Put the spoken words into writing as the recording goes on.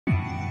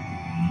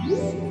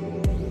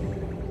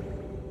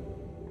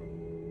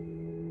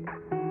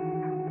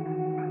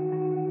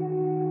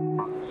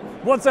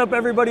What's up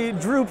everybody,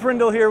 Drew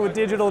Prindle here with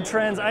Digital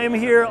Trends. I am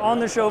here on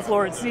the show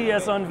floor at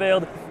CES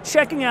Unveiled,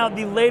 checking out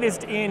the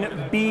latest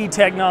in bee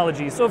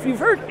technology. So if you've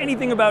heard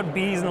anything about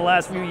bees in the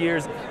last few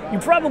years, you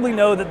probably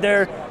know that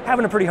they're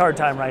having a pretty hard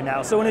time right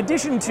now. So in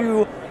addition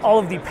to all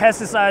of the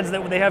pesticides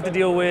that they have to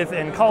deal with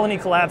and colony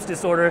collapse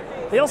disorder,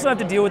 they also have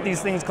to deal with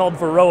these things called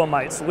Varroa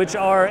mites, which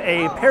are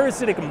a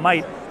parasitic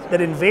mite that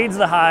invades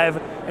the hive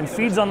and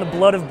feeds on the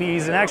blood of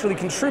bees and actually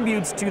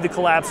contributes to the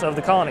collapse of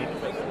the colony.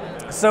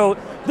 So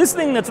this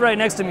thing that's right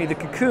next to me, the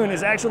CoCoon,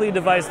 is actually a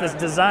device that's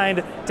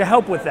designed to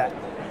help with that.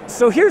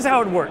 So here's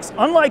how it works.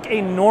 Unlike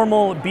a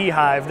normal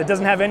beehive that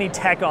doesn't have any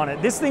tech on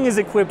it, this thing is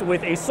equipped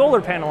with a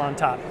solar panel on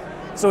top.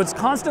 So it's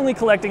constantly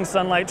collecting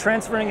sunlight,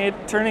 transferring it,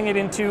 turning it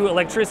into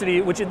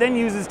electricity, which it then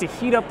uses to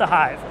heat up the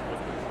hive.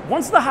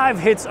 Once the hive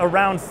hits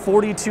around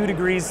 42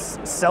 degrees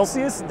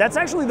Celsius, that's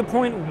actually the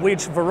point at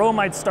which Varroa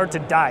mites start to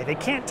die. They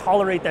can't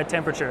tolerate that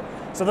temperature.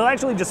 So they'll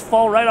actually just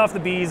fall right off the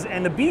bees,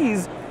 and the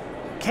bees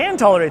can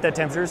tolerate that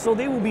temperature, so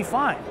they will be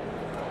fine.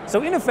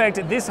 So in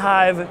effect, this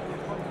hive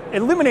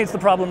eliminates the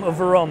problem of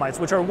Varroa mites,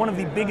 which are one of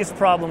the biggest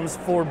problems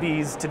for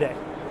bees today.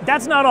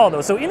 That's not all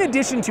though. So in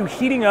addition to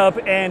heating up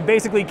and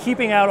basically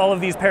keeping out all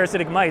of these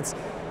parasitic mites,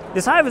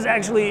 this hive is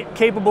actually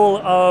capable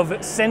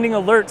of sending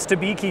alerts to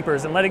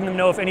beekeepers and letting them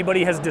know if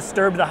anybody has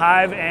disturbed the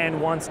hive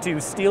and wants to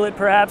steal it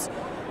perhaps.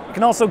 It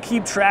can also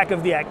keep track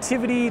of the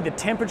activity, the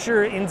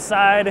temperature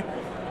inside.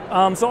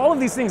 So all of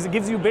these things, it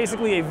gives you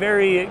basically a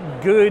very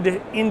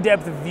good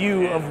in-depth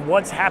view of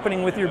what's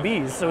happening with your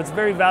bees. So it's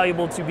very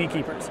valuable to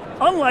beekeepers.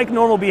 Unlike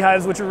normal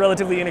beehives, which are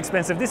relatively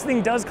inexpensive, this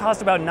thing does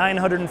cost about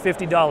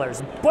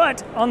 $950.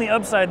 But on the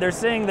upside, they're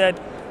saying that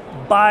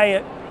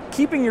by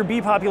keeping your bee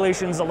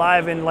populations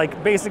alive and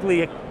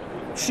basically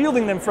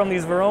shielding them from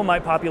these Varroa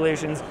mite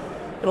populations,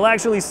 it'll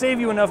actually save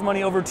you enough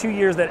money over 2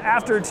 years that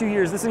after 2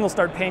 years, this thing will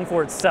start paying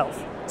for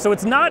itself. So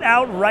it's not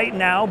out right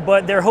now,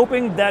 but they're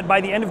hoping that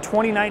by the end of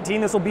 2019,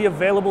 this will be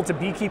available to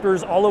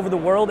beekeepers all over the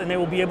world and they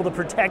will be able to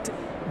protect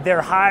their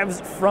hives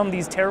from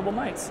these terrible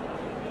mites.